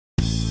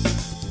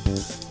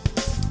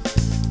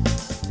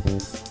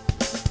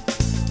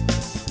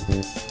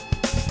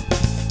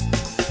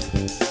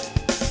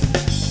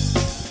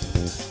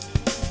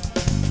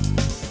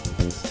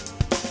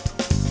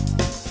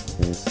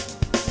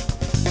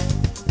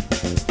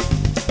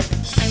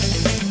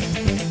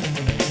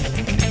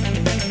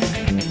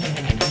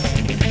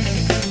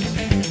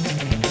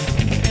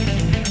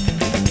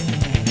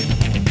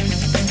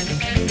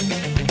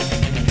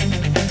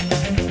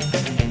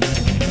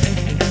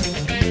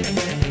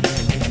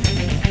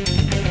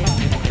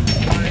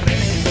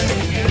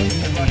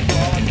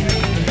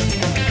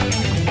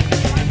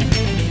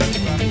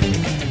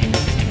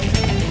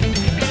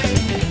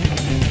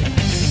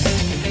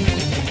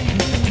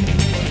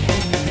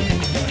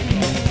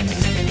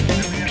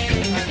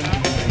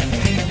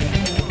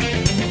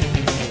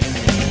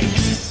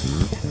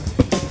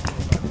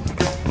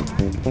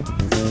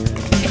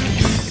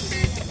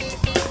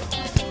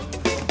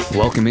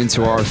Welcome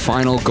into our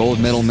final gold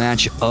medal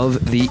match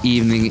of the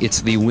evening.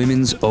 It's the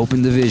Women's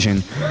Open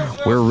Division.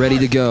 We're ready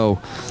to go.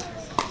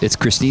 It's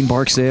Christine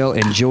Barksdale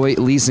and Joy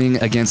Leasing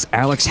against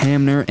Alex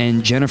Hamner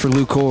and Jennifer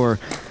Lucore.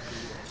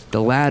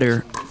 The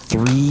latter,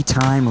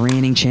 three-time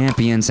reigning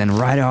champions, and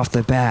right off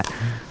the bat,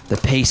 the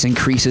pace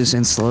increases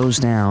and slows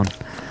down.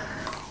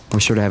 We're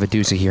sure to have a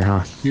doozy here,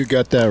 huh? You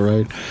got that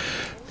right.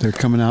 They're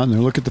coming out and they're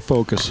looking at the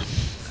focus.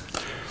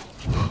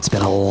 It's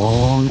been a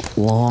long,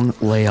 long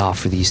layoff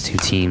for these two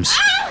teams.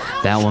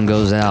 That one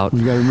goes out.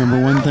 You got to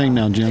remember one thing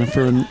now.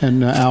 Jennifer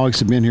and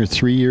Alex have been here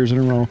 3 years in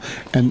a row,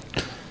 and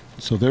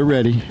so they're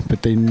ready,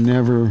 but they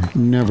never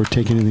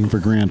take anything for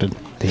granted.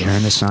 They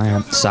earn the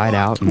side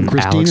out, and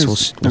Alex will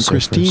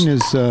Christine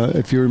is,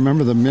 if you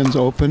remember the men's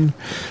open,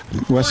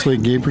 Wesley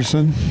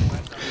Gabrielson,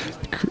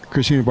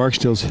 Christina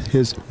Barksdale's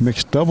his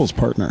mixed doubles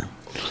partner,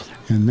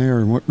 and they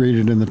are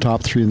rated in the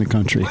top 3 in the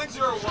country.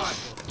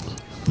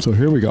 So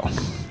here we go.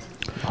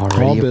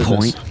 Already a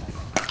point.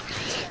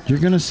 You're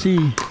going to see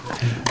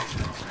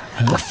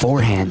the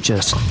forehand,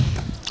 just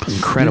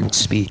incredible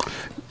speed.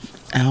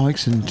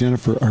 Alex and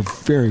Jennifer are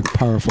very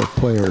powerful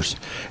players,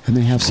 and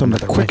they have some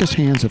of the quickest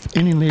hands of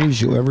any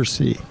ladies you'll ever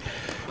see.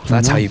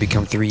 That's how you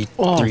become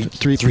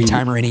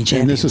three-time reigning champions.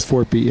 And this is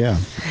 4P, yeah.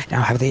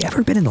 Now, have they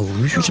ever been in the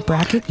losers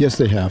bracket? Yes,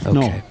 they have. Okay.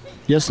 No.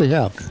 Yes, they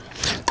have.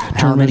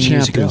 How many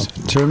years ago?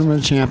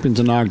 Tournament champions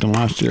in Ogden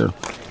last year.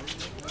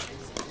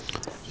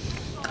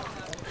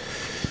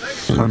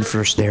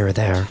 Unforced error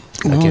there.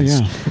 Oh,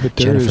 yeah. But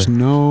there is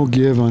no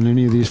give on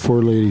any of these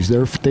 4 ladies.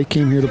 They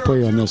came here to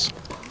play on this.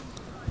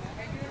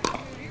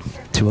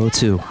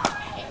 202.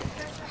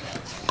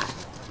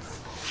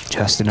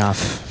 Just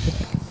enough.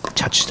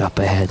 Touched up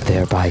ahead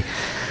there by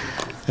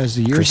as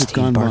the years have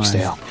gone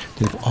Barksdale.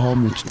 By,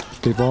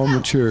 they've all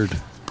matured.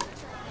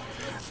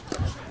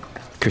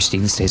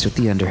 Christine stays with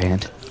the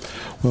underhand.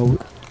 Well,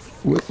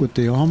 what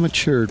they all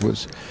matured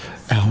was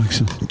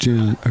Alex and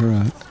Jen.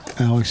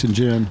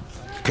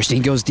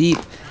 Christine goes deep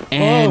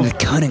and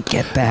couldn't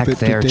get back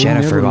there. But they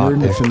Jennifer never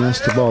learned to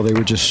finesse the ball. They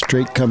would just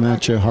straight come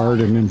at you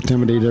hard and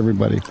intimidate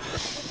everybody.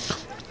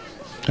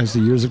 As the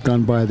years have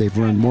gone by, they've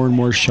learned more and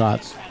more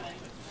shots.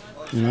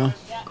 You know?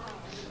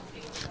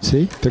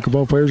 See?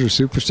 Pickleball players are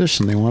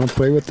superstition. They want to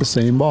play with the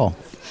same ball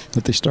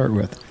that they start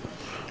with.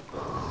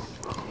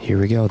 Here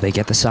we go. They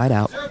get the side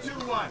out.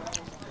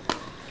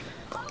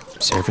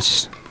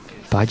 Service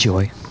by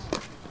Joy.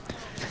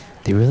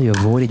 They really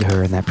avoided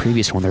her in that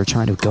previous one. They were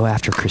trying to go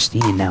after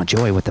Christine. Now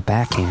Joy with the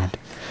backhand.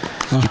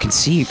 You can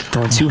see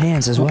throwing 2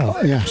 hands as well.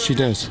 Yeah, she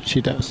does.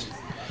 She does.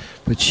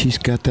 But she's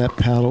got that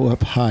paddle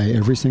up high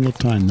every single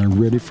time. They're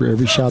ready for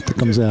every shot that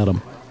comes at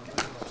them.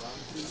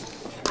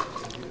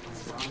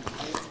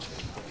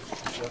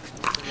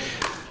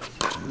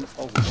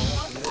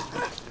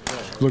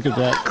 Look at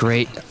that.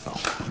 Great.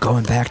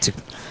 Going back to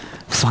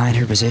find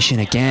her position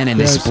again, and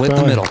they split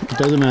the middle. It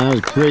doesn't matter.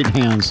 That was great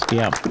hands.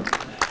 Yeah.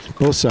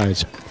 Both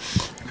sides.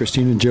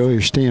 Christine and Joey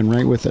are staying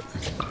right with it.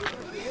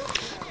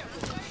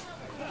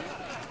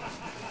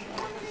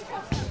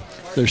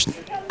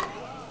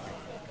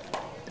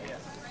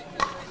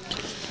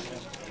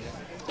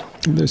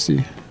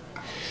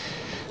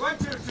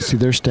 See,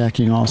 they're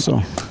stacking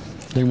also.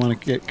 They want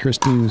to get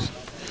Christine's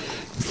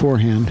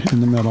forehand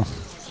in the middle.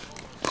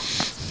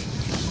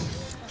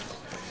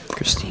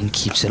 Christine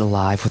keeps it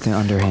alive with the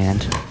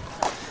underhand.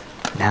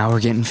 Now we're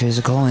getting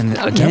physical, and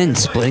again,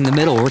 splitting the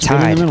middle. We're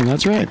tied. Splitting the middle,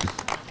 that's right.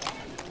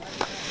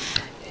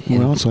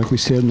 Well, it's like we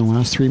said in the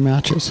last 3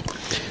 matches.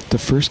 The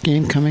first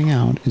game coming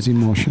out is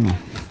emotional.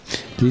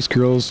 These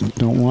girls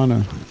don't want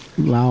to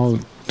allow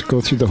to go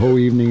through the whole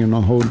evening and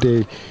the whole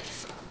day.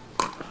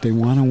 They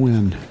want to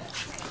win.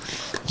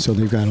 So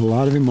they've got a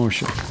lot of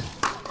emotion.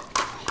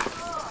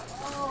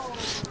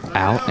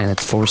 Out, and it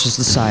forces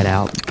the side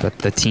out. But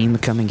the team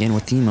coming in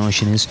with the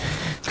emotion is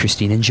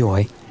Christine and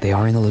Joy. They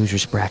are in the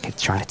losers bracket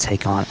trying to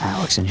take on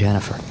Alex and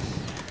Jennifer.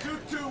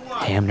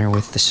 Hamner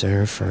with the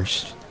serve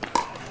first.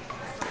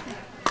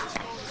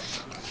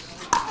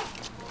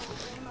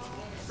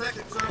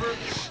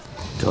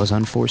 Those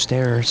unforced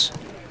errors.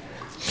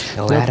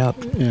 They'll add up.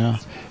 Yeah,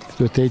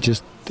 but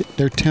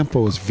their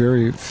tempo is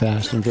very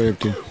fast and very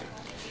good.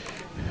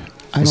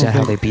 Is that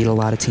how they beat a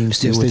lot of teams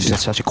too, with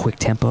such a quick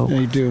tempo?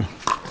 They do.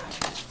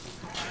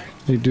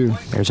 They do.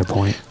 There's a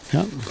point.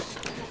 Yeah.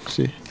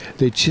 See,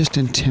 they just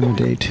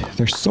intimidate.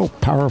 They're so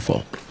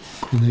powerful,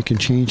 and they can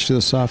change to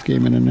the soft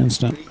game in an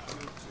instant.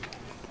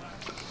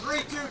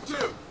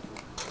 3-2-2.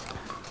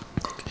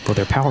 Well,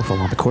 they're powerful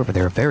on the court, but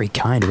they were very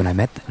kind when I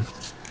met them.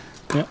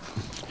 Yep.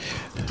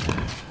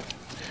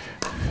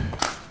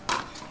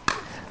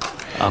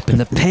 Up in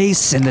the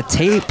pace and the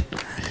tape.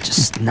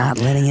 Just not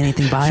letting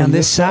anything by on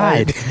this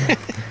side.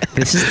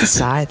 This is the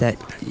side that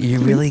you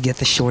really get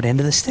the short end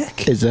of the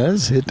stick. It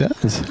does. It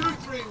does.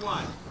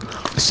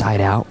 Side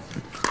out.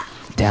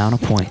 Down a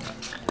point.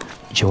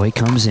 Joy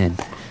comes in.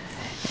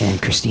 And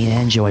Christine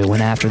and Joy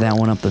went after that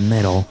one up the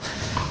middle,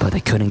 but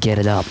they couldn't get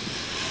it up.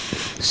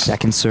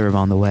 Second serve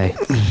on the way.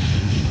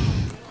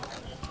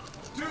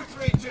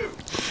 2-3-2.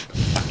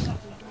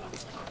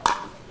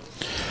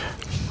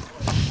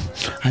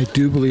 I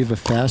do believe a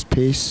fast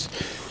pace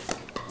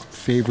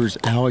favors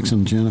Alex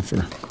and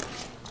Jennifer.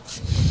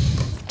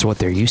 It's what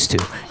they're used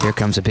to. Here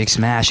comes a big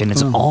smash, and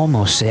it's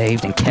almost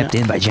saved and kept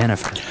in by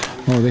Jennifer.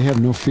 Oh, they have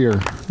no fear.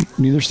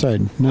 Neither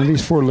side. None of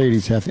these four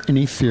ladies have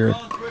any fear.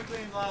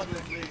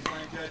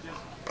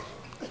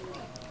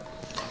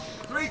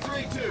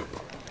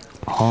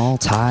 All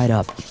tied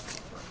up.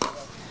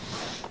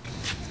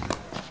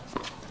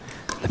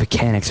 The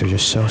mechanics are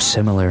just so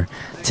similar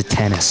to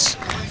tennis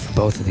for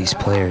both of these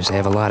players. They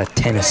have a lot of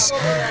tennis,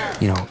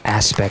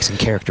 aspects and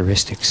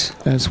characteristics.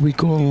 As we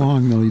go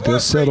along, they'll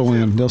settle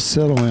in. They'll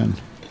settle in.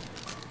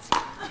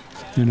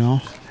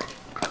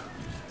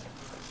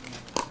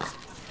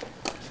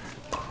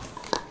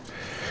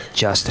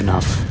 Just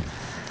enough.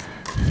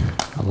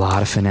 A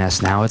lot of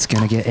finesse. Now it's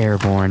going to get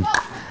airborne.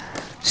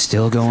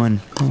 Still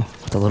going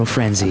with a little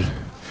frenzy.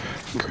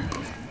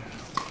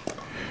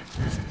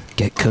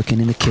 Get cooking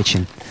in the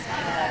kitchen.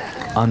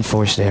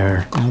 Unforced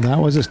error. Now that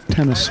was a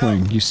tennis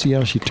swing. You see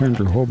how she turned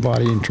her whole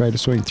body and tried to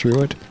swing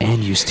through it?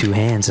 And used two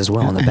hands as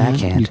well on the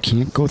backhand. You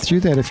can't go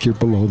through that if you're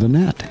below the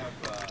net.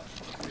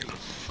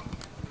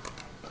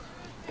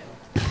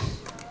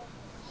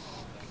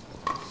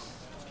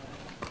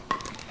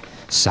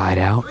 Side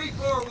out. 3,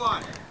 4,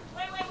 1.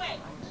 Wait.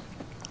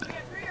 You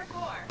have 3 or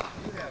 4?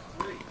 You have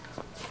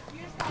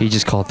 3. He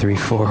just called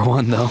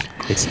 3-4-1 though.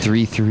 It's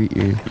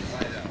 3-3.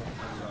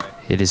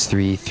 It is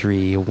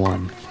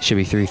 3-3-1. Should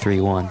be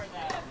 3-3-1.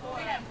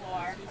 We have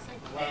 4.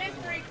 It is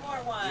 3, 4,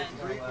 1.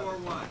 3, 4,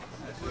 1.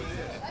 That's what it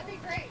is. That'd be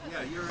great.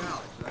 Yeah, you're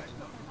Alex,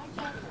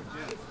 right?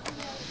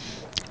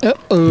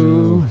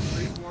 Uh-oh.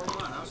 3, 4,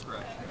 1. I was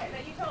correct.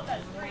 But you told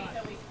us 3,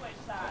 so we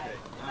switched sides.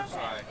 I'm It's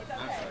sorry. okay.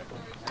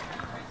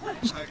 I'm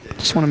It's okay. sorry. Okay.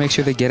 Just want to make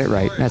sure they get it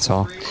right. That's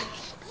all.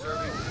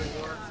 Serving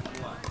 4,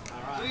 1.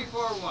 3,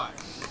 4,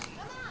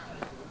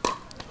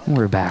 1.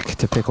 We're back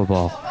to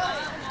pickleball.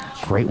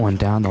 Great one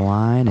down the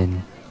line,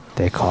 and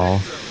they call.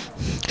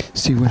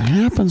 See what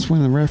happens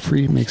when the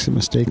referee makes a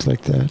mistake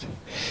like that,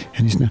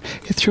 and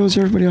it throws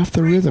everybody off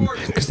the rhythm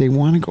because they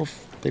want to go.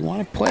 They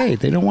want to play.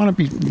 They don't want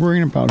to be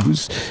worrying about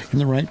who's in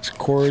the right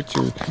courts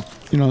or,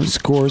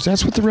 scores.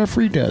 That's what the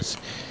referee does.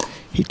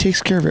 He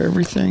takes care of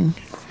everything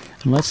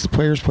and lets the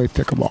players play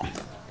pickleball.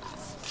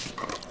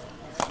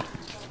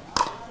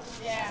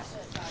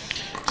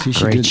 See,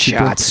 Great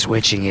shot,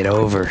 switching it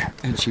over.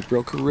 And she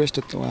broke her wrist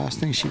at the last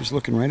thing. She was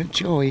looking right at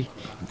Joey,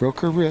 broke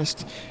her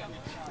wrist,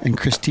 and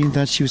Christine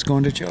thought she was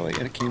going to Joey,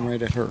 and it came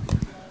right at her.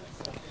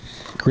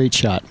 Great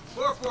shot.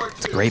 4, 4,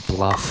 2. Great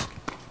bluff.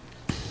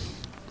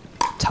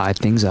 Tied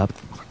things up.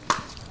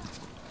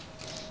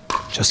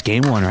 Just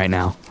game 1 right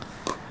now.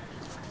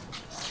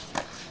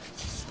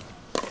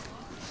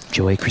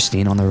 Joey,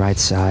 Christine on the right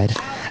side.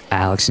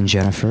 Alex and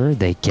Jennifer,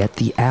 they get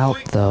the out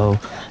though,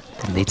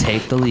 and they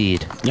take the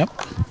lead. Yep.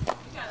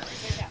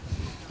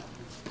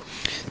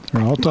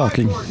 They're all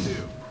talking. 5, 4,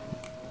 2.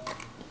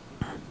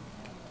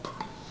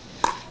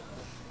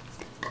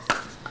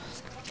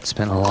 It's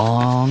been a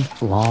long,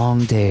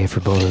 long day for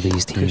both of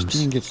these teams.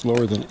 Christine gets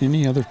lower than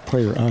any other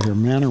player out here,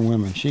 man or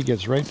woman. She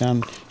gets right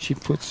down. She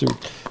puts her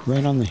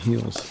right on the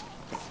heels.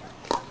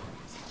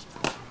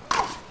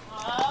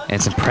 And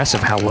it's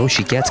impressive how low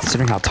she gets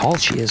considering how tall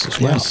she is as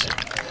well.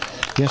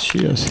 Yes, she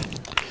is.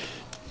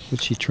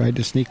 But she tried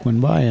to sneak one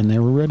by, and they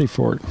were ready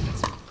for it.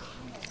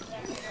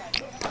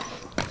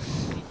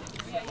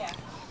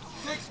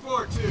 6,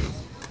 4, 2.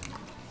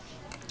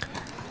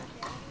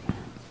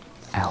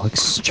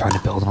 Alex trying to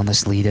build on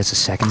this lead as a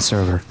second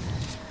server.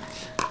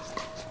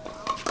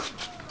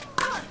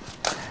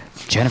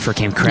 Jennifer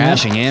came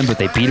crashing in, but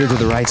they beat her to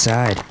the right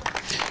side.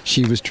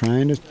 She was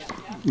trying to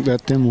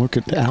let them look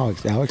at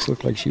Alex. Alex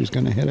looked like she was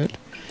going to hit it.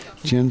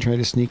 Jen tried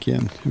to sneak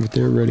in, but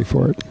they were ready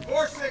for it.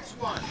 4, 6,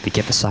 1. They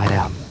get the side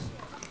out.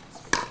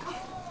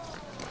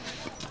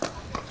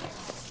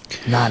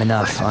 Not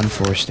enough.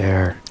 Unforced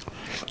error.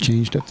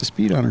 Changed up the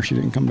speed on her. She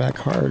didn't come back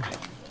hard.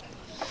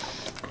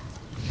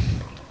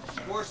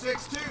 4,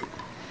 6, 2.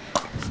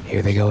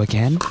 Here they go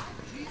again.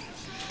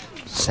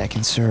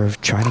 Second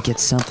serve, trying to get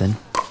something.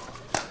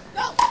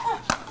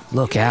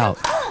 Look out.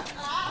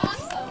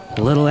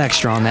 A little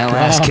extra on that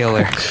last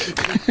killer.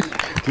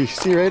 You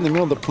see right in the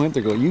middle of the point, they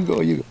go, you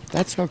go, you go.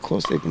 That's how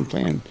close they've been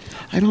playing.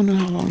 I don't know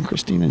how long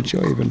Christine and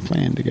Joey have been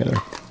playing together,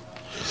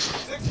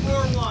 6, 4,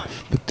 1.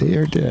 but they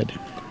are dead.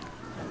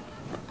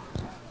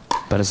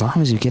 But as long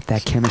as you get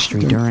that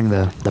chemistry during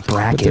the But they're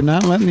bracket.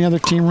 not letting the other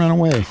team run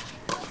away.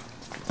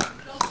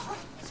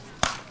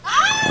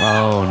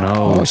 Oh,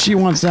 no. Oh, she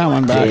wants that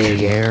one back.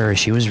 Big error.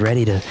 She was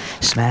ready to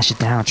smash it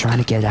down, trying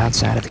to get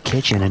outside of the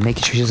kitchen and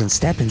making sure she doesn't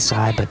step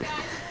inside, but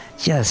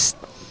just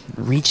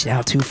reached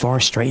out too far,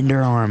 straightened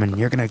her arm, and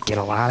you're going to get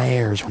a lot of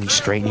errors when you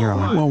straighten your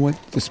arm. Well,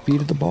 what the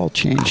speed of the ball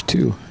changed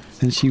too,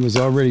 and she was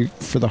all ready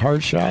for the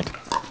hard shot.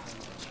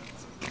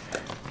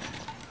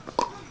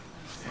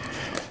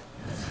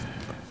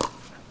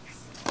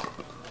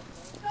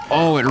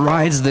 Oh, it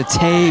rides the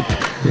tape.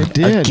 It A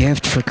did.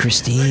 gift for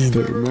Christine.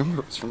 But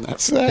remember, it's from that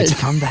side. It's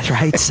from that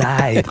right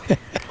side.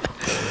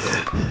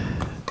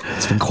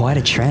 It's been quite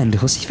a trend.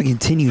 We'll see if it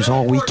continues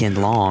all weekend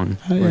long,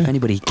 Oh, or if yeah.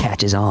 anybody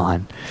catches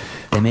on.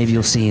 Then maybe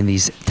you'll see in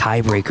these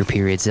tiebreaker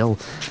periods, they'll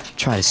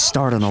try to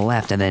start on the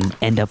left and then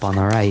end up on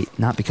the right.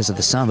 Not because of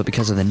the sun, but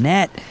because of the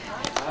net.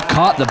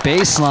 Caught the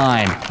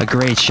baseline. A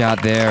great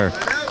shot there.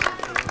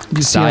 You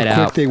see Side how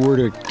quick out. they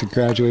were to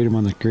graduate him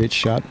on the great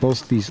shot.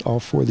 All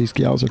four of these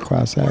gals are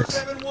class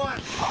acts.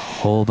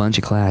 Whole bunch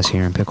of class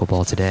here in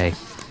pickleball today.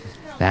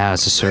 That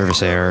was a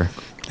service error.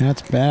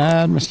 That's a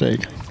bad mistake.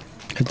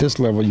 At this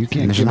level, you And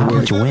can't there's give not away.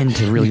 much wind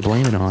to really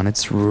blame it on.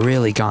 It's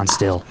really gone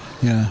still.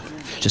 Yeah.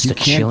 Just You a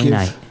can't chilly give-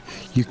 night.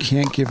 You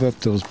can't give up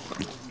those.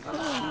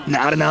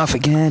 Not enough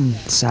again.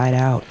 Side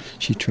out.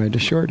 She tried to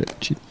short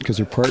it because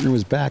her partner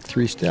was back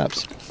 3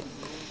 steps.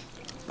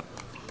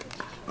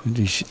 And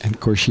of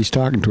course, she's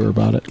talking to her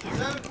about it.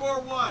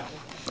 7-4-1.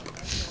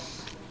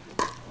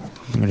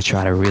 I'm going to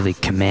try to really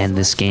command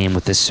this game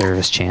with this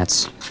service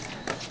chance.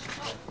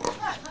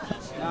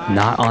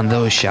 Not on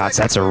those shots.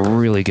 That's a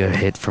really good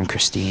hit from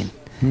Christine.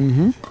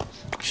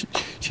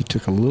 She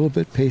took a little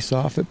bit pace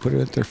off it, put it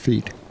at their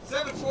feet.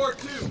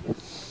 7-4-2.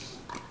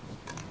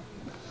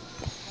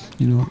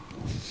 You know,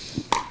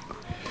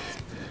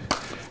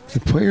 the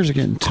players are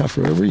getting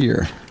tougher every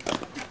year.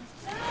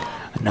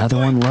 Another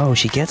one low.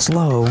 She gets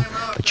low,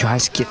 but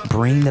tries to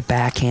bring the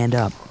backhand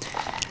up.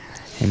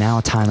 And now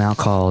a timeout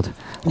called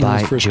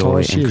by For as tall Joy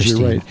as she and is, Christine.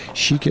 you're right.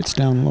 She gets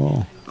down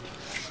low.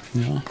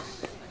 Yeah.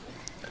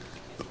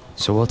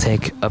 So we'll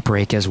take a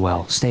break as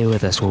well. Stay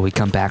with us while we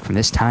come back from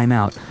this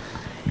timeout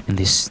in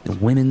this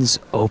Women's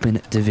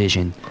Open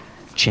Division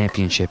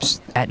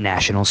Championships at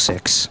National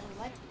 6.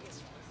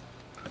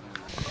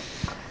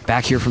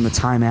 Back here from the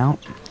timeout.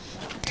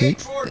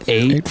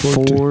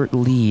 8-4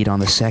 lead on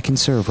the second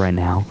serve right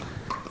now.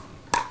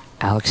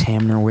 Alex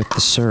Hamner with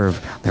the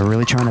serve. They're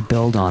really trying to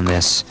build on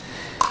this.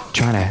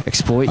 Trying to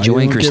exploit Oh, Joy you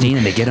and don't give- Christine,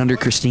 and they get under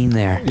Christine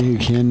there. You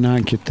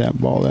cannot get that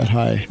ball that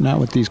high. Not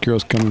with these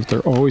girls coming. They're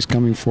always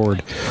coming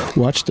forward.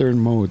 Watch their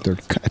mode. They're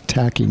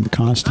attacking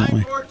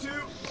constantly.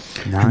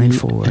 9-4-2.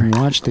 9-4. And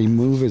watch they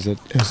move as a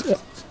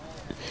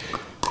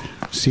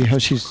see how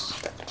she's.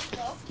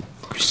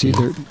 See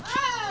their.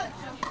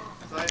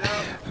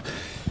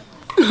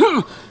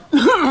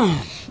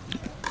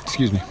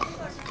 Excuse me.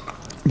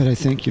 But I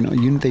think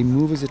they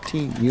move as a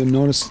team. You'll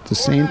notice the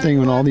same thing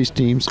on all these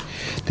teams.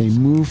 They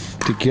move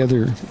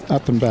together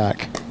up and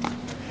back.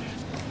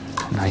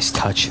 Nice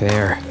touch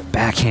there.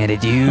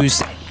 Backhanded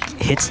used.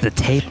 Hits the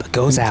tape,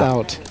 goes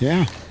out.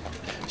 Yeah,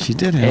 she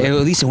did have At it.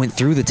 least it went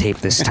through the tape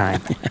this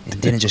time.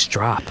 It didn't just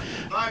drop.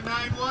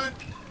 5-9-1.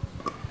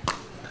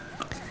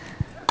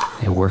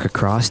 They work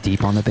across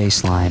deep on the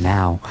baseline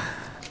now.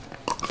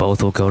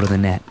 Both will go to the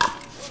net.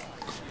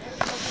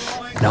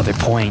 Another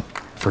point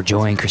for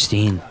Joy and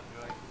Christine.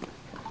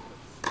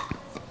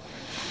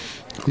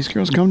 These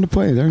girls come to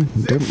play.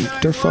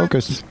 They're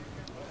focused.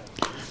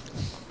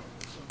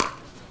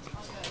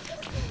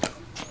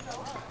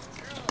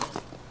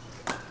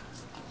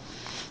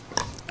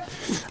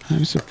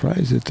 I'm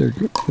surprised that they're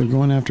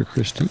going after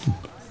Christine.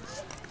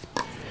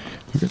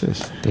 Look at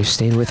this. They've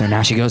stayed with her.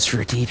 Now she goes for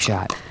a deep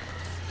shot.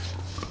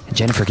 And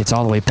Jennifer gets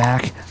all the way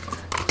back.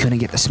 Couldn't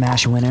get the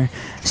smash winner.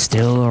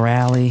 Still a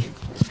rally.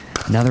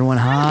 Another one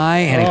high,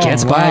 and it Oh,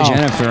 gets by wow.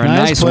 Jennifer. A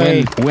Nice nice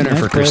play. winner Nice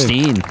for play.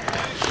 Christine.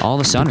 All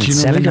of a sudden, But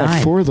it's they got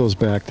 7-9. 4 of those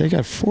back. They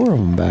got 4 of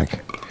them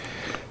back.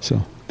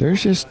 So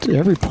there's just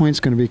every point's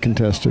going to be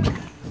contested.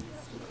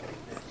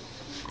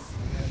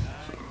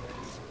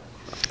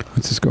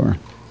 What's the score?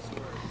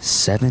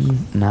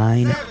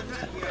 7-9.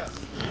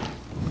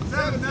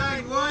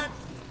 7-9-1.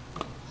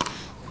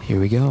 Here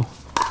we go.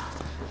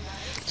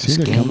 See, This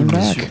they're coming game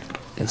is- back.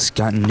 It's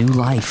gotten new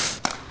life.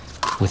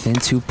 Within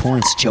 2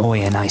 points,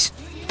 Joey, a nice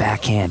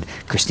backhand.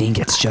 Christine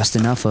gets just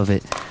enough of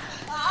it.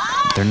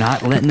 They're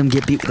not letting them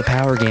get beat with the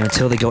power game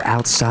until they go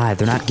outside.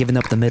 They're not giving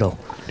up the middle.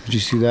 Did you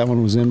see that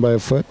one was in by a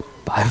foot?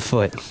 By a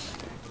foot.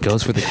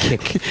 Goes for the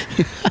kick.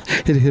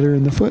 It hit her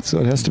in the foot, so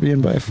it has to be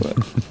in by a foot.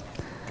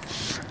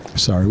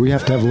 Sorry, we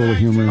have to have a little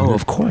humor in Oh, here.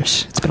 of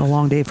course. It's been a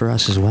long day for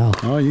us as well.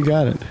 Oh, you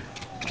got it.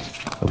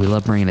 But we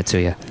love bringing it to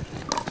you.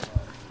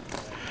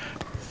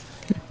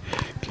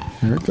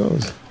 There it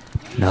goes.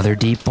 Another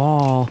deep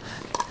ball.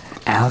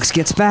 Alex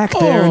gets back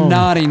there. Oh.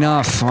 Not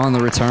enough on the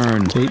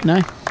return.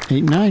 8-9.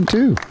 8-9,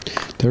 too.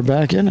 They're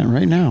back in it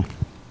right now.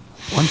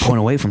 1 point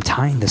away from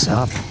tying this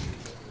up.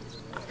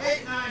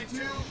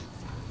 8-9-2.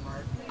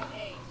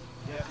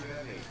 Yes,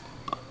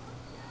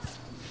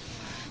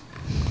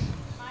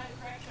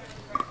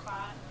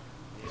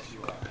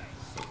 you have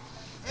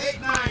 8.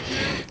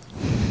 8-9-2.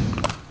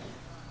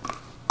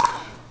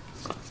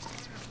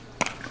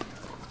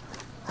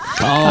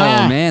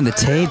 Oh, man. The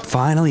tape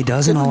finally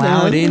doesn't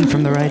allow it in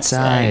from the right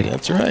side.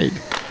 That's right.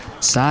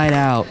 Side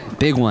out.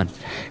 Big one.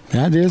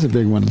 That is a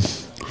big one.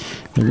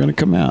 They're going to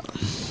come out.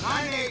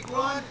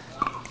 9-8-1.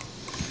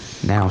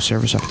 Now,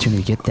 service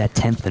opportunity to get that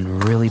 10th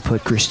and really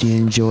put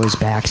Christine and Joy's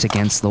backs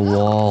against the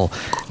wall.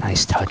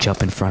 Nice touch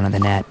up in front of the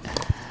net.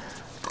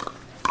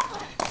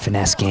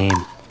 Finesse game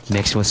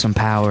mixed with some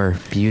power.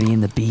 Beauty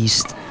and the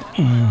Beast.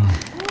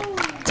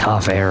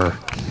 Tough error.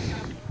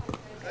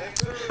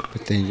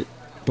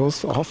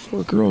 But all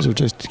 4 girls are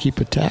just to keep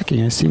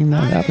attacking. I see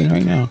that happening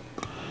right now.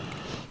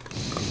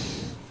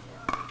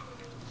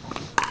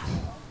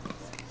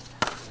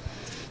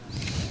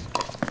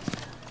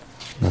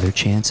 Another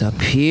chance up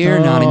here.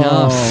 Not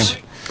enough.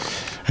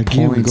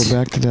 Again, we Points. go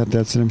back to that.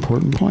 That's an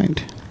important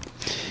point.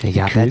 They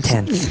got that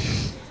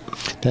 10th.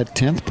 That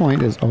 10th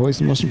point is always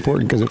the most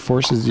important because it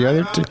forces the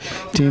other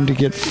team to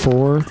get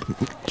 4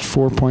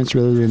 points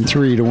rather than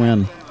 3 to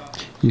win.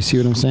 You see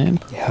what I'm saying?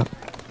 Yep.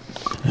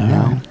 All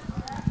Now, right.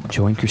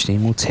 Joe and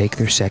Christine will take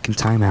their second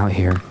time out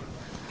here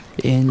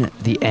in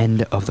the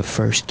end of the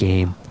first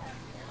game.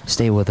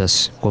 Stay with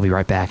us. We'll be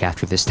right back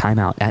after this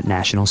timeout at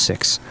National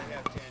 6.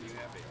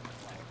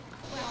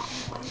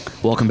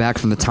 Welcome back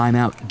from the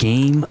timeout.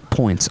 Game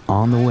points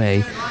on the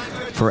way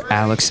for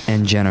Alex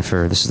and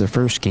Jennifer. This is their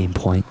first game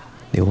point.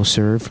 They will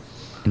serve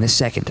in the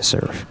second to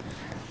serve.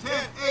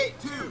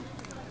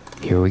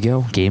 10-8-2. Here we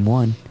go. Game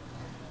 1.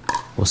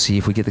 We'll see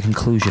if we get the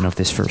conclusion of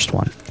this first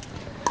one.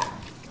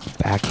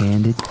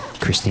 Backhanded.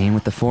 Christine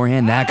with the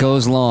forehand. That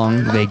goes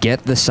long. They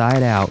get the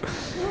side out.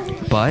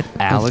 But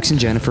Alex and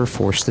Jennifer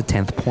force the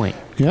 10th point.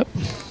 Yep.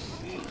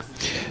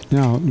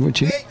 Now, one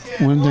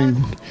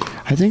thing,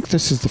 I think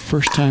this is the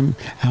first time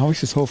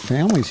Alex's whole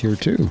family's here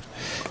too.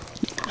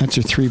 That's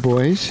her 3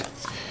 boys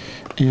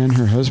and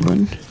her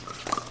husband.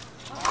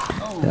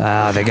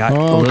 They got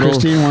a little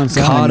Christine wants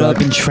that caught one, up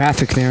but- in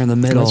traffic there in the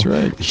middle. That's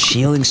right.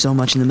 Shielding so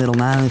much in the middle.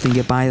 Not only can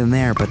get by them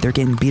there, but they're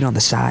getting beat on the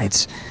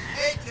sides.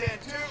 8-10-2.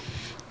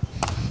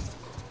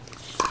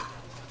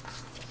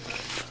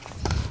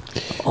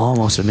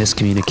 Almost a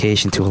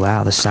miscommunication to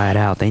allow the side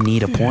out. They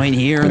need a point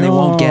here, and they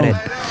won't get it.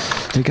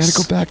 They got to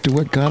go back to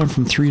what got them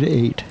from 3 to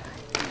 8.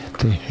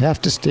 They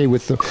have to stay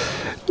with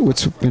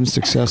what's been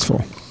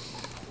successful.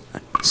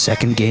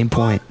 Second game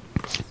point.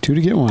 2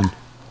 to get 1.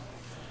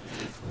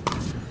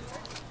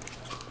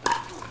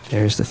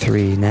 There's the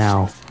 3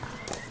 now.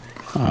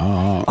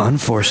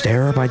 Unforced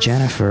error by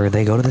Jennifer.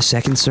 They go to the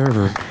second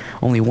server.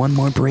 Only one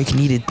more break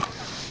needed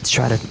to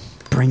try to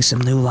bring some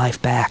new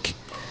life back.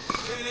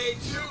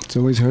 10-8-2. It's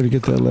always hard to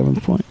get that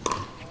 11th point.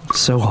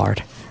 So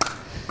hard.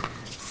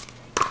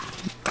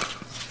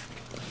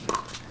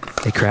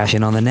 They crash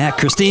in on the net.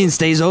 Christine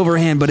stays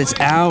overhand, but it's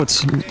out.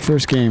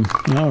 First game.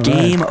 All right.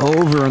 Game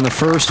over in the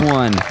first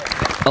one.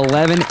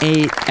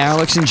 11-8.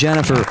 Alex and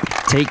Jennifer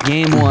take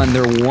game 1.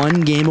 They're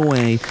 1 game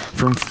away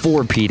from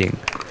 4-peating.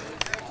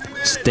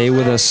 Stay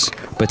with us.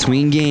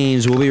 Between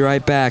games, we'll be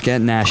right back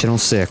at National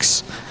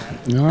 6.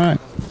 All right.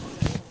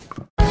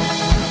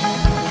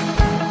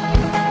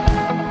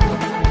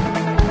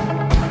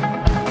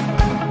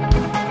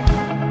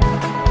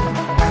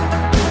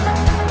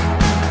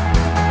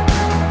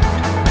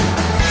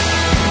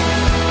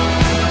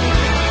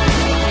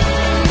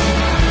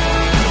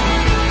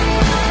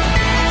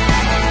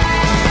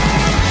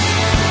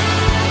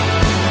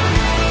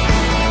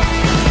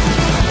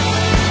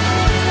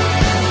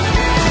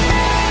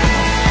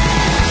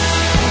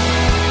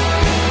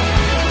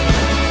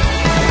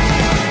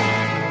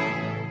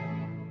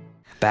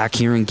 Back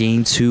here in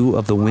Game 2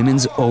 of the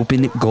Women's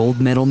Open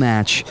Gold Medal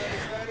match.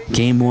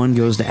 Game 1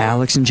 goes to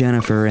Alex and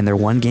Jennifer, and they're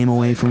 1 game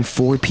away from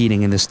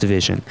 4-peating in this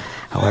division.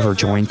 However,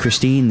 Joy and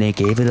Christine, they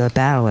gave it a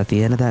battle at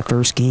the end of that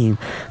first game.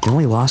 They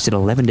only lost it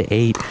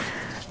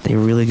 11-8. They're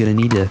really going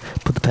to need to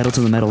put the pedal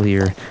to the metal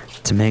here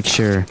to make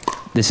sure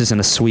this isn't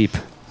a sweep.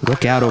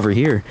 Look out over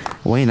here.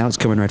 Wayne, that was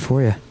coming right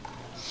for you.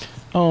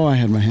 Oh, I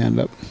had my hand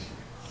up.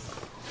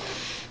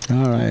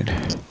 All right.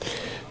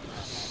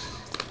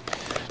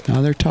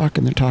 Now they're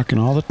talking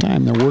all the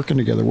time. They're working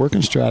together,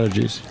 working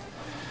strategies.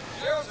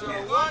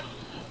 0-1.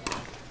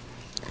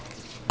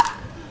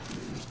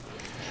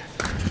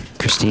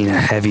 Christine, a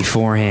heavy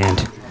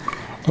forehand.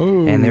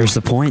 Oh. And there's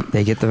the point.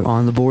 They get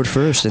on the board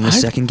first in the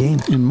second game.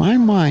 In my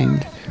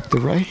mind, the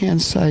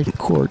right-hand side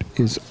court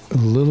is a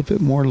little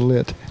bit more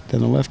lit than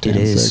the left-hand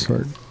It is. side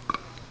court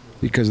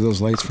because of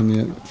those lights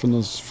from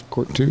those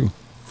court 2.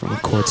 From the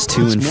courts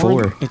 2 and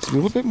more- 4. It's a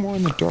little bit more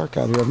in the dark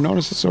out here. I've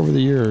noticed this over the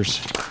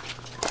years.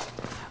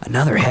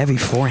 Another heavy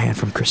forehand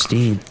from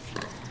Christine.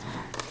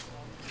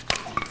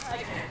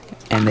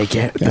 And they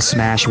get the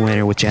smash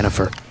winner with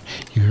Jennifer.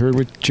 You heard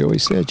what Joey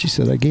said. She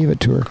said, I gave it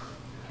to her.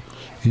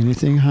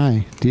 Anything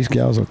high, these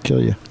gals will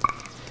kill you.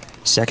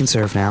 Second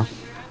serve now.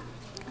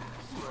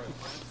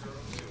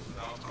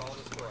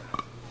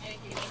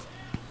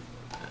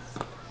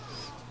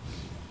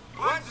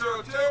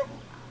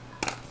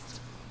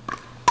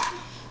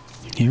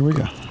 Here we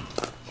go.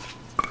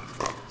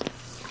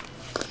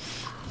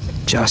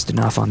 Just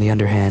enough on the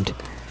underhand.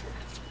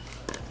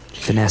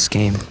 Finesse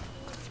game.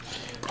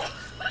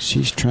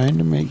 She's trying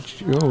to make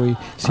Joey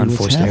see Unforced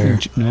what's happening.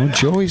 error. No,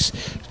 Joey's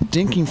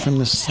dinking from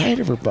the side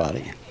of her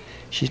body.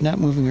 She's not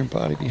moving her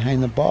body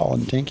behind the ball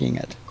and dinking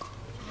it.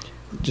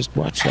 Just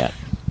watch that.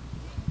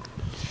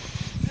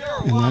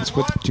 And that's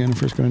what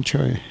Jennifer's going to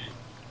show you.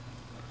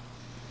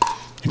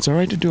 It's all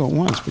right to do it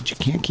once, but you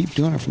can't keep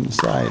doing it from the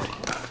side.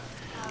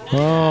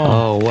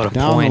 Oh, what a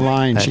down point. the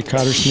line. That She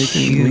caught her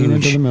sneaking, leaning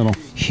into the middle.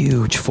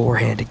 Huge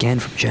forehand again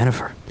from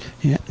Jennifer.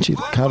 Yeah, she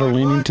caught her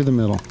leaning to the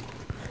middle.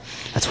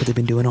 That's what they've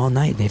been doing all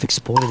night. They've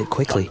exploited it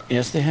quickly.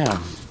 Yes, they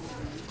have.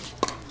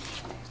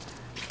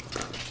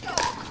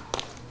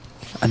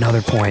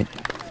 Another point.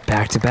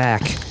 Back to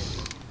back.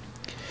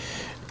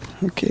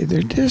 Okay,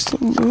 they're just a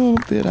little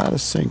bit out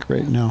of sync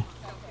right now.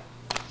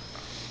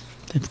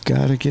 They've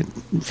got to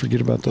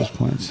forget about those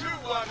points.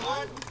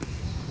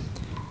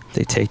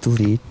 They take the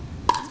lead.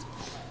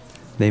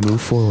 They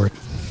move forward.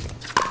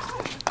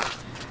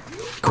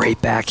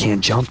 Great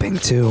backhand jumping,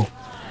 too.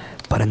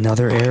 But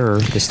another error,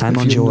 this time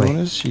on Joy. If you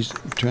notice, she's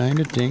trying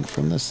to dink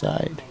from the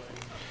side.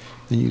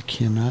 And you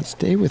cannot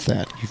stay with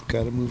that. You've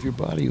got to move your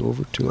body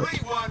over to it.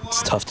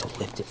 It's tough to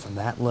lift it from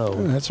that low.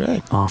 Oh, that's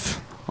right.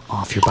 Off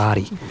your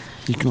body.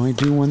 You can only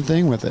do one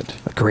thing with it.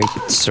 A great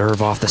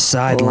serve off the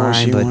sideline,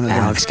 she but wanted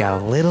that. Alex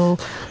got a little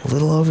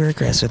over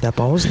aggressive. That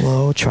ball was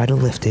low. Tried to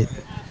lift it.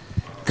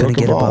 Couldn't Broke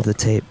the get ball. above the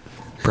tape.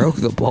 Broke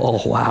the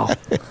ball. Wow.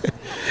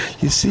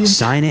 You see,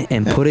 Sign it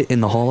and put it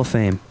in the Hall of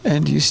Fame.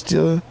 and do you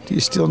still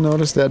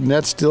notice that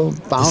net's still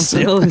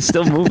bouncing?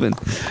 Still moving.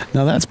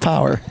 Now that's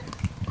power.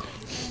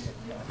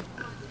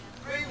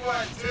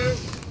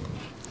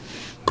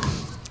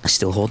 3-1-2.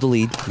 Still hold the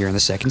lead. You're in the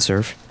second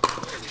serve.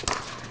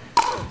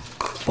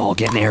 Ball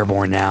getting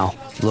airborne now.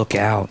 Look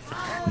out.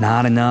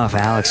 Not enough.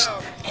 Alex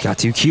got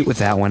too cute with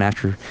that one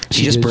after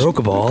she just did. broke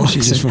a ball. She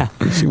just now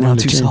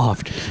wanted to too change-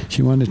 soft.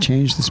 She wanted to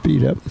change the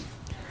speed up.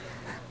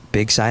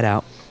 Big side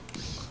out.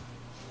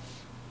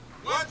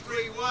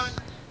 1-3-1.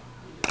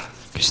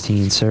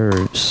 Christine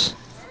serves.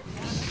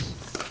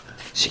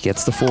 She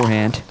gets the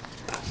forehand.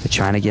 They're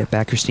trying to get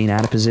back Christine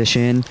out of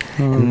position.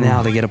 And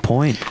now they get a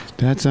point.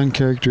 That's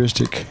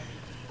uncharacteristic.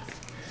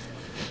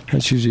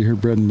 That's usually her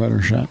bread and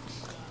butter shot.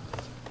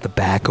 The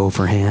back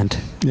overhand.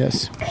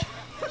 Yes.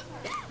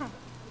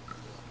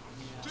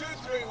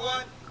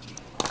 2-3-1.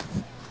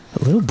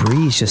 A little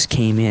breeze just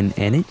came in,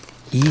 and it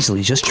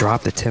easily just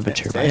dropped the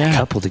temperature by a Yeah.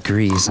 couple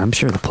degrees. I'm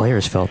sure the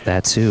players felt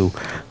that too.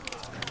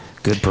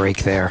 Good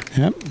break there.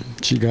 Yep.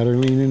 She got her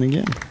lean in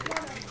again.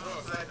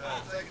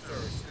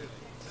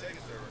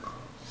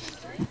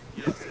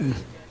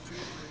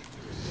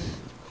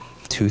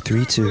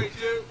 2-3-2.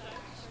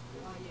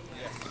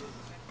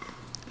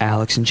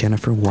 Alex and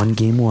Jennifer won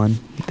game one.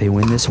 They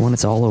win this one,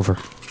 it's all over.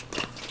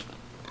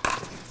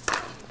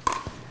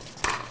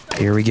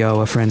 Here we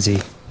go, a frenzy.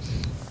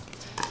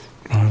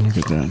 Oh, look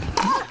at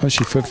that. Oh,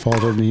 she foot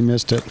faulted and he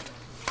missed it.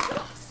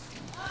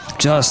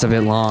 Just a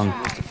bit long.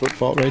 Foot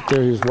fault right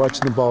there. He was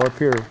watching the ball up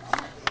here.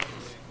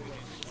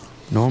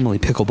 Normally,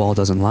 pickleball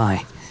doesn't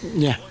lie.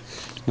 Yeah.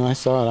 No, I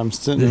saw it. I'm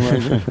sitting there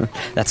right there.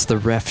 That's the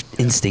ref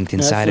instinct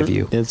inside of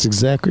you. It's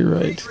exactly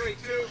right. 3-2.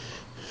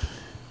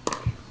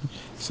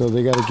 So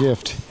they got a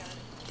gift.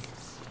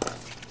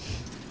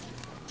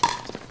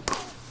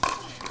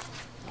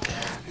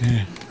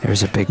 Yeah.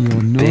 There's a big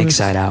You'll notice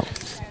side out.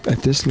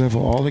 At this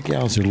level, all the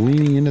gals are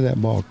leaning into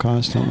that ball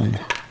constantly.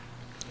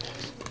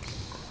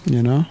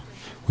 You know?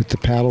 With the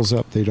paddles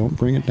up. They don't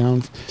bring it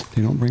down.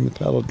 They don't bring the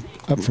paddle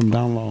up from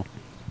down low.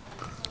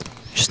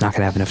 Just not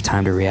going to have enough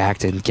time to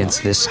react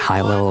against this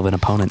high level of an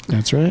opponent.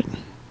 That's right.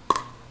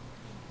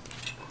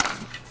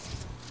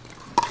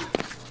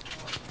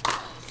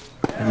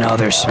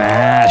 Another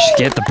smash.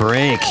 Get the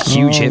break.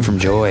 Huge hit from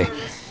Joy.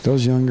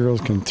 Those young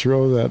girls can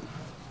throw that.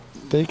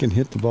 They can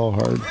hit the ball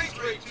hard.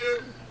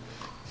 3-3-2.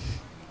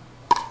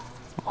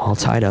 All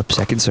tied up.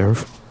 Second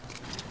serve.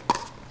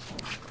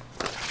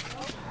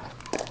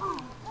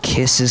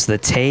 Kisses the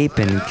tape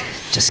and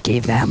just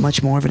gave that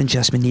much more of an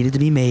adjustment needed to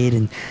be made,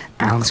 and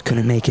Alex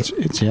couldn't make it.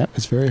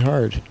 It's very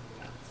hard.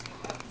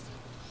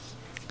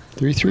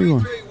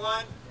 3-3-1.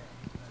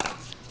 3-1.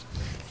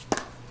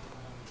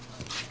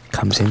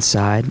 Comes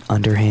inside,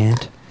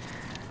 underhand.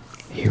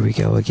 Here we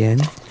go again.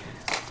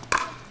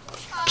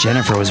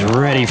 Jennifer was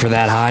ready for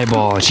that high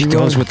ball. She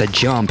goes with the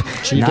jump,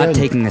 She not did.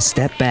 taking a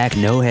step back,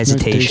 no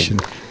hesitation.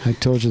 I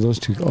told you those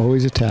two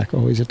always attack,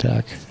 always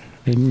attack.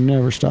 They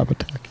never stop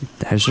attacking.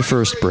 There's your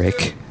first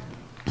break.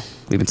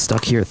 We've been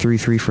stuck here at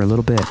 3-3 for a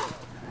little bit.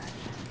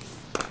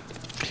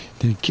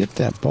 They get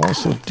that ball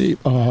so deep.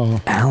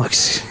 Oh,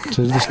 Alex,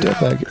 to the step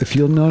back. If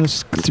you'll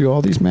notice through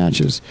all these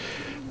matches,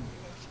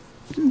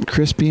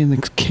 Chris being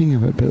the king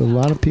of it, but a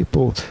lot of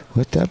people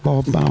let that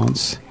ball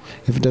bounce.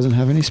 If it doesn't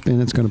have any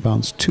spin, it's going to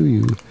bounce to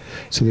you.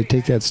 So they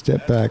take that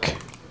step back.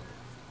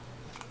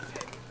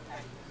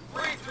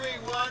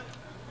 3-3-1.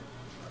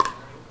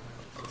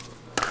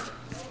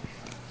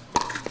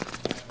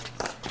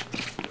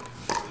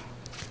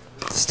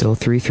 still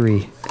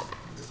 3-3.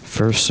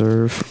 First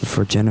serve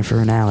for Jennifer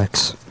and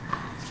Alex.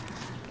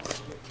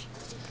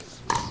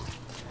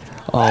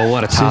 Oh,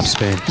 what a top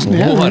spin.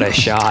 Yeah, What a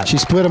shot. She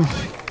split them.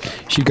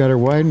 She got her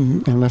wide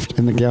and left,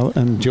 and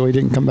and Joey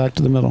didn't come back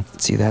to the middle.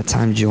 See, that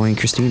time Joy and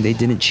Christine, they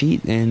didn't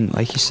cheat, and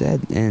like you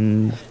said,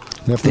 and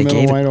Left They the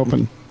gave middle it- wide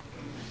open.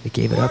 they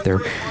gave it up there.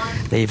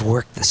 They've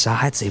worked the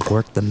sides, they've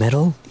worked the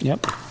middle.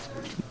 Yep.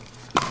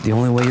 The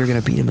only way you're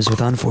going to beat them is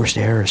with unforced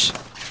errors.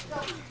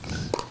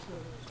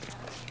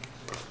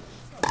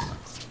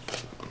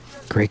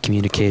 Great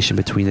communication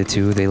between the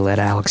two. They let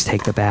Alex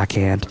take the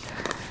backhand.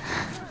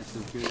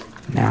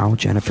 Now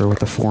Jennifer with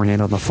the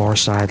forehand on the far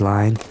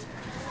sideline.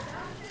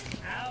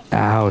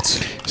 Out.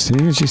 See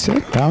what she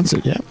said? Bounce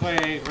it, yep.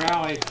 Play,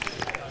 rally.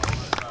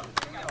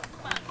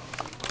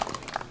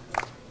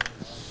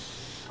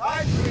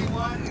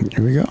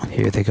 Here we go.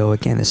 Here they go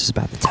again. This is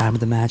about the time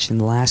of the match in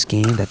the last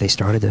game that they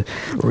started to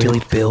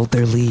really build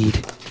their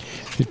lead.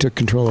 They took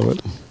control of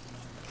it.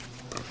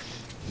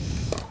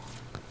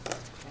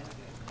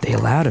 They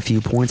allowed a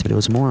few points, but it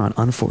was more on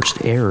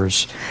unforced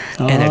errors.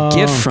 And a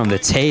gift from the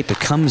tape. It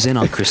comes in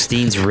on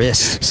Christine's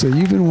wrist. So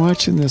you've been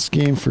watching this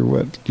game for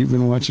what? You've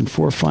been watching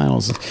 4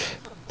 finals.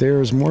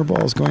 There's more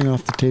balls going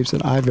off the tapes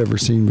than I've ever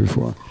seen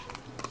before.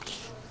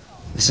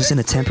 This isn't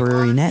a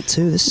temporary net,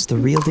 too. This is the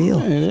real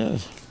deal. It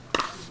is.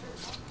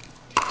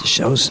 It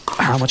shows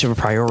how much of a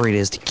priority it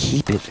is to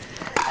keep it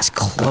as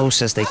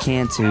close as they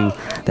can to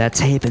that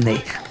tape, and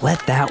they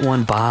let that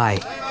one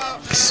by.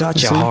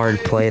 Such a hard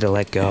play to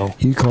let go.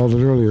 You called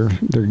it earlier.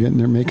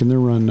 They're making their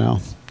run now.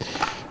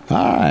 All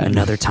right.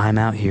 Another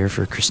timeout here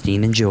for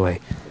Christine and Joy.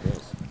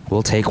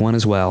 We'll take one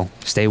as well.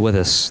 Stay with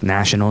us.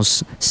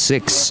 Nationals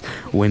 6,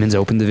 Women's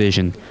Open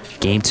Division.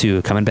 Game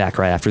 2 coming back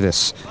right after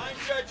this. Line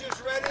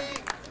judges ready.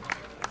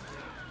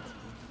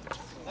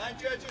 Line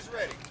judges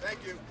ready. Thank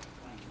you.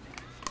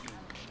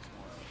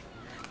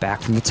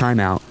 Back from the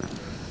timeout.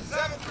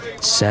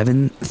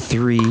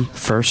 7-3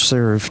 first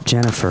serve,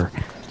 Jennifer.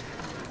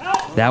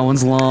 That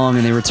one's long,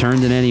 and they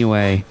returned it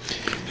anyway.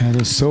 And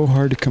it's so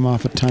hard to come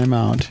off a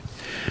timeout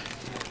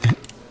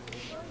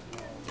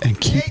and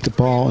keep the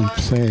ball in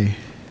play.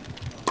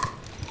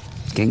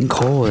 It's getting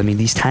cold. I mean,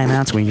 these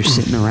timeouts when you're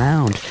sitting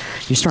around,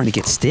 you're starting to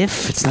get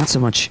stiff. It's not so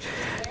much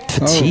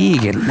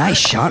fatigue. And nice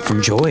shot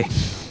from Joy.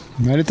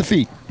 Right at the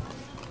feet.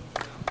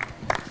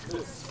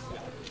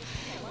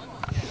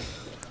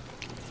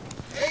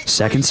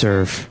 Second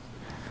serve.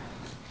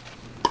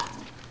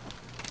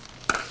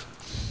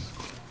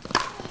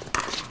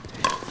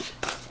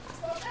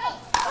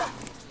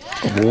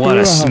 What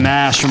a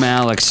smash from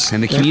Alex.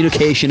 And the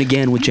communication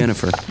again with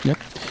Jennifer. Yep.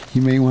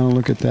 You may want to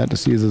look at that to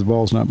see if his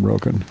ball's not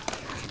broken.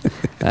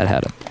 That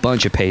had a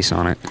bunch of pace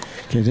on it.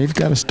 Okay, they've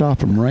got to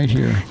stop him right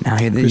here. Now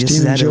here, this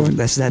is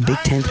that big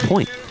 10th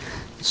point.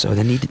 So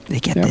they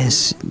get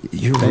this.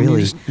 You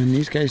really. And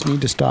these guys need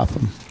to stop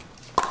him.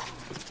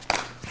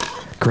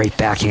 Great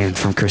backhand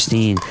from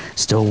Christine.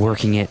 Still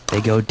working it.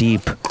 They go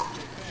deep.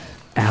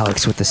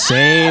 Alex with the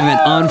save and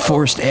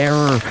unforced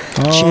error.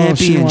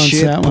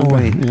 Championship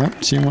point.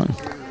 Yep, she won.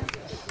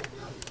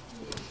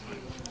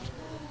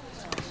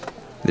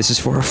 This is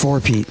for a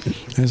four-peat.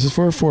 This is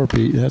for a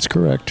four-peat. That's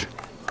correct.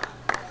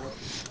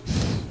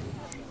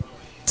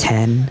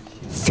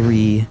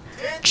 10-3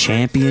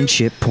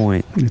 championship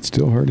point. It's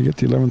still hard to get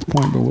the 11th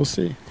point, but we'll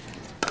see.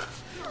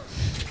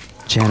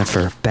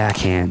 Jennifer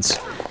backhands.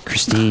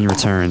 Christine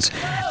returns.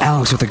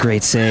 Alex with a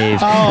great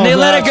save. And they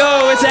let it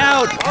go. It's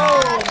out.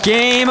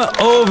 Game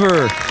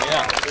over.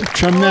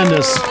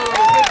 Tremendous.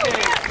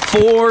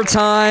 4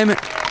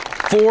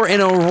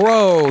 in a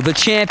row, the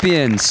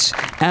champions,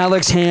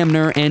 Alex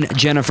Hamner and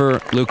Jennifer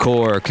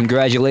Lucore.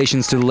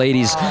 Congratulations to the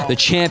ladies, the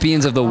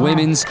champions of the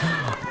Women's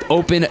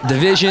Open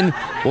Division.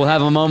 We'll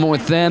have a moment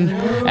with them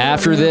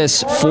after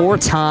this.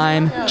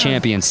 4-time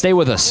champions. Stay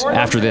with us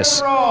after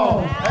this.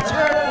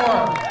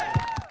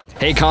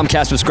 Hey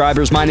Comcast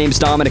subscribers, my name's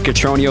Dominic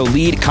Cotroneo,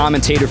 lead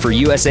commentator for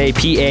USA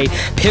PA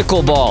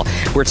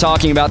Pickleball. We're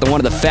talking about one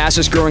of the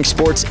fastest growing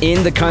sports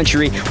in the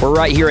country. We're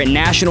right here at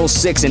National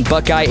 6 in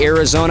Buckeye,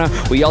 Arizona.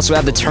 We also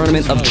have the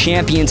Tournament of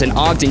Champions in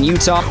Ogden,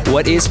 Utah.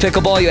 What is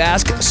pickleball, you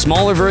ask?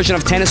 Smaller version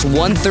of tennis,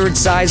 1/3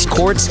 size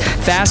courts,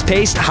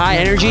 fast-paced, high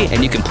energy,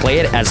 and you can play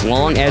it as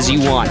long as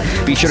you want.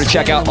 Be sure to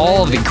check out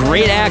all of the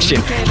great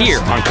action here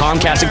on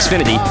Comcast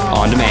Xfinity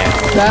On Demand.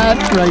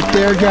 That right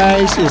there,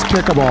 guys, is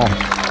pickleball.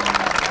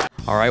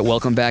 All right,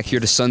 welcome back here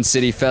to Sun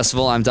City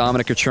Festival. I'm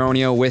Dominic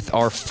Cotroneo with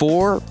our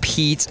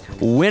 4-peat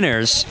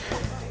winners.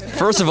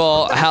 First of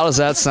all, how does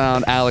that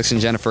sound, Alex and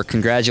Jennifer?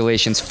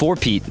 Congratulations,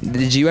 4-peat.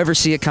 Did you ever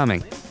see it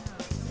coming?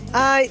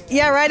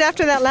 Yeah, right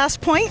after that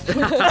last point.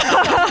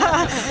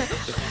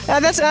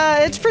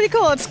 It's pretty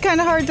cool. It's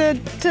kind of hard to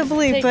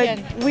believe, but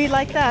we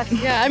like that.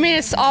 Yeah, I mean,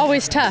 it's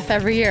always tough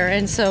every year,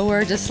 and so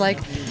we're just like,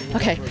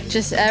 okay,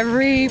 just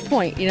every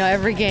point,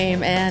 every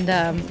game, and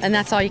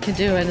that's all you can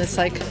do, and it's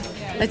like,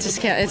 I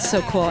just can't. It's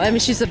so cool. I mean,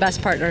 she's the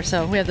best partner,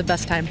 so we have the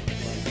best time.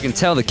 You can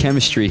tell the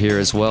chemistry here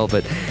as well,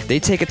 but they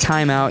take a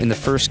timeout in the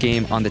first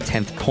game on the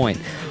 10th point.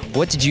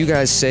 What did you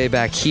guys say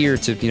back here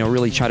to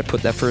really try to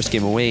put that first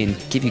game away and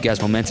give you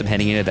guys momentum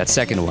heading into that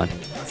second one?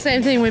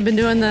 Same thing we've been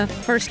doing the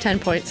first 10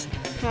 points.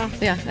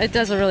 Yeah, it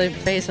doesn't really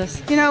faze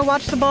us.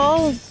 Watch the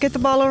ball, get the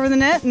ball over the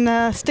net,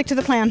 and stick to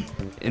the plan.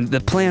 And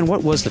the plan,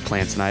 what was the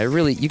plan tonight?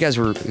 You guys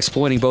were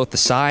exploiting both the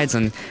sides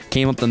and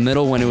came up the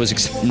middle when it was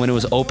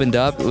opened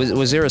up.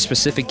 Was there a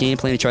specific game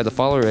plan you tried to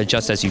follow, or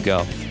adjust as you go?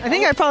 I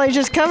think I probably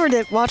just covered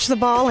it. Watch the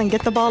ball and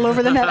get the ball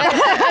over the net.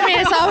 I mean,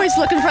 it's always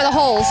looking for the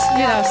holes,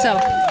 so.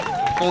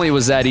 Only it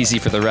was that easy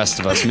for the rest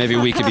of us. Maybe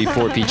we could be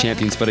 4-peat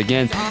champions. But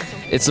again,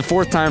 It's the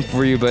 4th time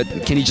for you, but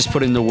can you just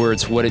put into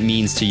words what it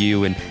means to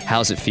you and how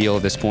does it feel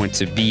at this point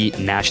to be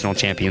national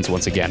champions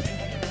once again?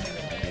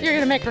 You're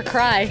gonna make her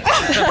cry.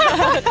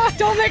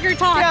 Don't make her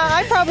talk. Yeah,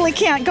 I probably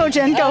can't. Go,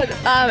 Jen, go.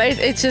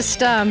 It's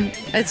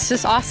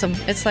just awesome.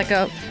 It's like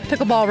a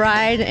pickleball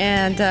ride,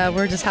 and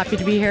we're just happy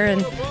to be here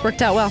and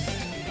worked out well.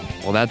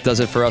 Well, that does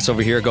it for us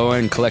over here. Go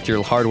ahead and collect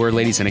your hardware,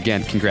 ladies, and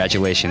again,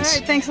 congratulations. All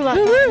right, thanks a lot,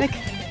 Dominic.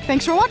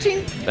 Thanks for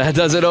watching. That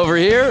does it over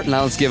here.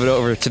 Now let's give it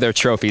over to their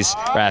trophies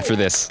right after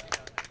this.